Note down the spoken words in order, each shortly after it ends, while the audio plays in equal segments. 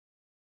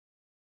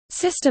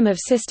System of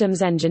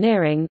systems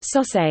engineering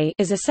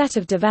is a set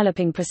of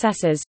developing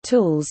processes,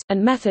 tools, and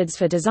methods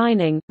for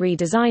designing,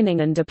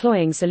 redesigning and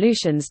deploying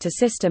solutions to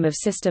system of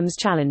systems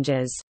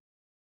challenges.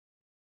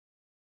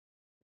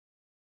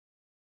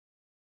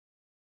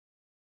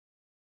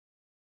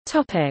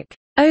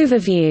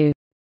 Overview.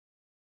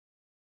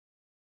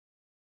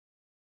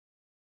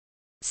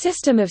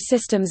 System of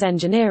systems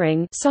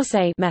engineering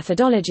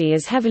methodology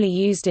is heavily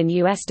used in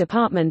U.S.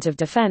 Department of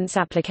Defense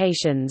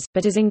applications,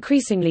 but is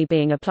increasingly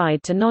being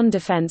applied to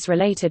non-defense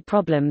related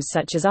problems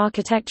such as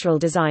architectural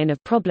design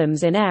of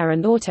problems in air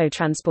and auto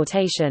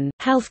transportation,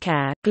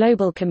 healthcare,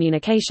 global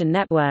communication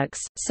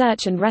networks,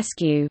 search and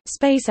rescue,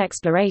 space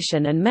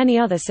exploration and many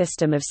other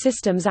system of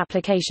systems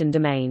application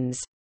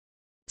domains.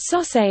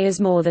 SOSE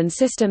is more than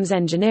systems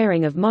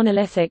engineering of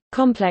monolithic,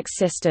 complex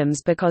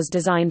systems because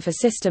design for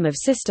system of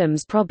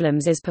systems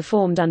problems is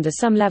performed under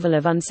some level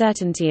of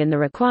uncertainty in the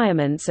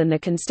requirements and the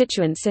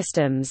constituent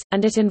systems,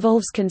 and it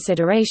involves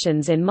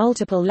considerations in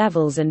multiple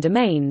levels and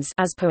domains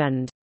as per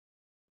and.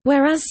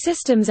 Whereas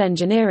systems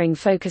engineering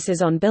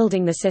focuses on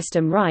building the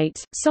system right,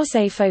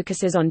 SOSE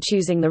focuses on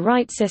choosing the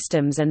right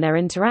systems and their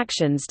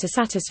interactions to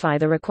satisfy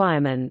the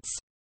requirements.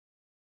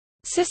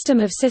 System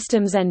of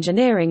systems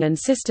engineering and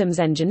systems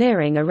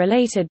engineering are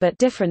related but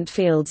different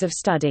fields of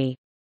study.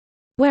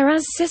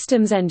 Whereas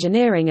systems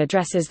engineering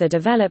addresses the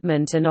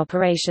development and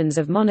operations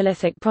of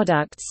monolithic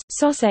products,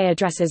 SOSE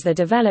addresses the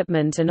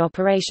development and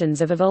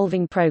operations of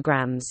evolving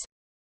programs.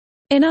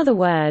 In other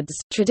words,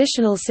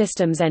 traditional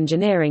systems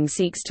engineering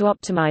seeks to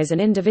optimize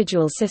an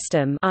individual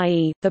system,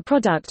 i.e., the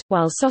product,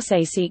 while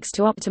SOSE seeks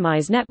to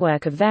optimize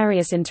network of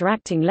various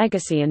interacting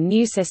legacy and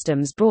new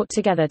systems brought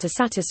together to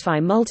satisfy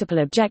multiple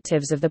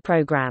objectives of the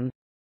program.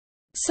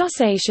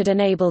 SOSE should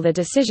enable the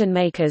decision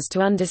makers to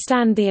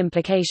understand the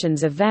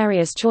implications of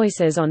various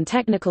choices on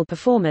technical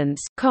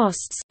performance,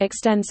 costs,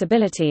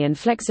 extensibility and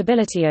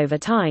flexibility over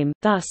time.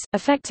 Thus,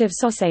 effective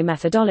SOSE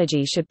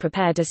methodology should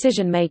prepare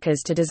decision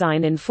makers to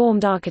design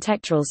informed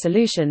architectural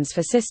solutions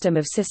for system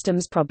of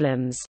systems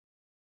problems.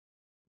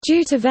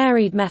 Due to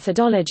varied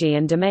methodology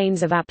and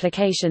domains of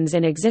applications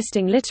in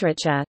existing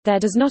literature, there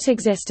does not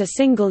exist a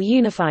single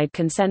unified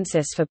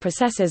consensus for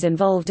processes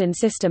involved in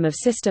system of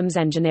systems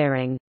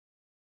engineering.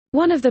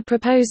 One of the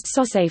proposed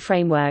SOSE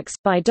frameworks,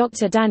 by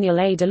Dr. Daniel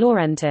A. De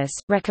Laurentiis,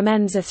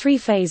 recommends a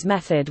three-phase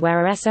method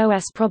where a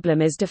SOS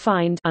problem is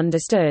defined,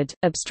 understood,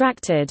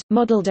 abstracted,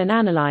 modeled and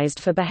analyzed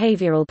for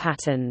behavioral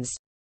patterns.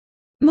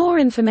 More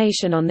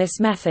information on this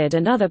method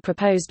and other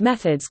proposed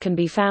methods can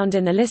be found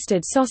in the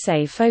listed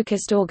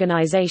SOSE-focused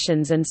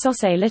organizations and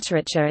SOSE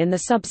literature in the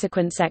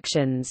subsequent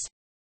sections.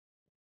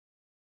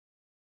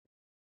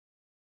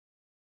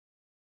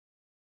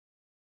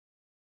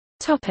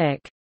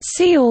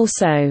 See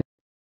also: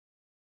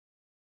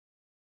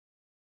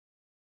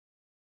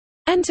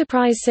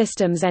 Enterprise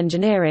systems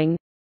engineering,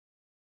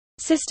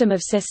 System of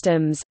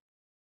systems,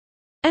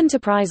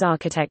 Enterprise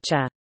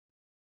architecture.